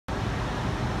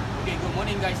Good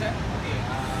morning, guys. Okay,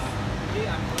 today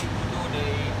I'm going to do the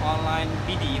online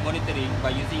PD monitoring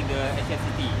by using the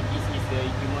HFCT. This is the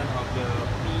equipment of the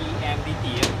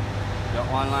PMDT, the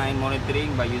online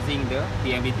monitoring by using the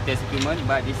PMDT test equipment.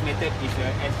 But this method is the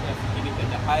HFCT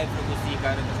method, the high frequency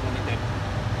current test method.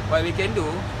 What we can do,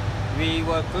 we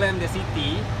will clamp the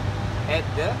CT at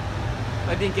the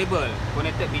earthing cable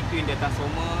connected between the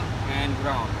transformer and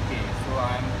ground. Okay, so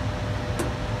I'm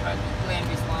trying to clamp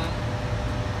this one.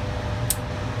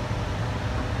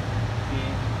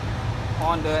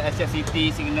 On the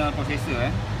HFCT signal processor.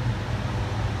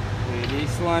 Okay,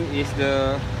 this one is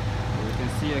the, you can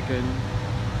see I can,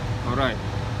 alright,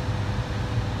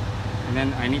 and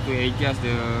then I need to adjust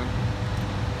the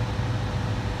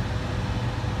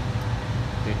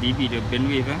dB, the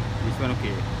bandwidth. This one,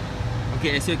 okay.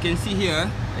 Okay, as you can see here,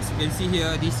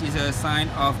 this is a sign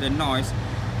of the noise,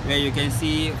 where you can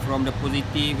see from the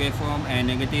positive waveform and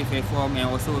negative waveform, and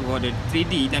also for the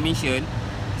 3D dimension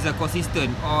is a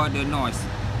consistent or the noise,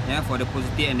 yeah, for the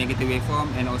positive and negative waveform,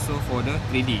 and also for the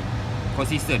 3D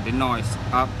consistent, the noise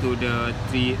up to the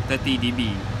 30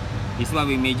 dB. This one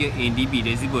we measure in dB,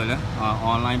 decibel,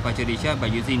 online partial discharge by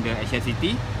using the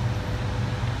HFCT,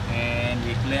 and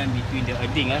we clamp between the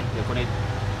earthing,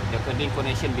 the earthing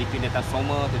connection between the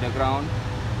transformer to the ground,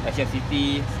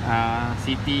 HFCT,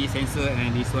 CT sensor,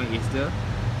 and this one is the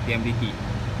PMDT. You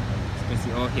can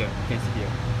see all here. You can see here.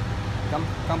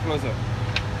 Come closer.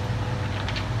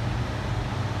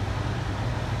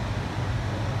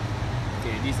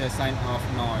 Okay, this is a sign of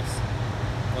noise,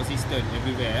 consistent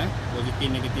everywhere,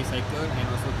 positive, negative cycle, and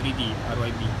also 3D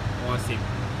RYB, all same.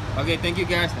 Okay, thank you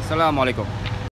guys. Assalamualaikum.